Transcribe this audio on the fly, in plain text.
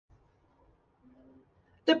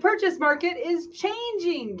The purchase market is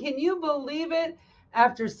changing. Can you believe it?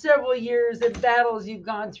 After several years of battles you've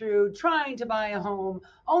gone through trying to buy a home,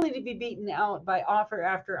 only to be beaten out by offer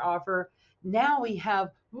after offer, now we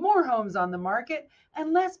have more homes on the market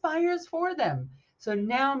and less buyers for them. So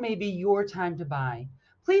now may be your time to buy.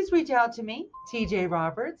 Please reach out to me, TJ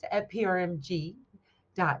Roberts at PRMG.net.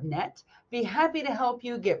 Be happy to help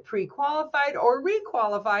you get pre qualified or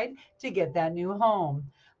requalified to get that new home.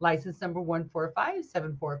 License number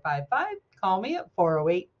 1457455. Call me at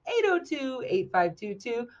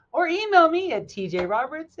 408-802-8522 or email me at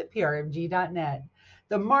tjroberts at prmg.net.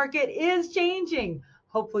 The market is changing.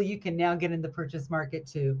 Hopefully, you can now get in the purchase market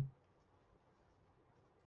too.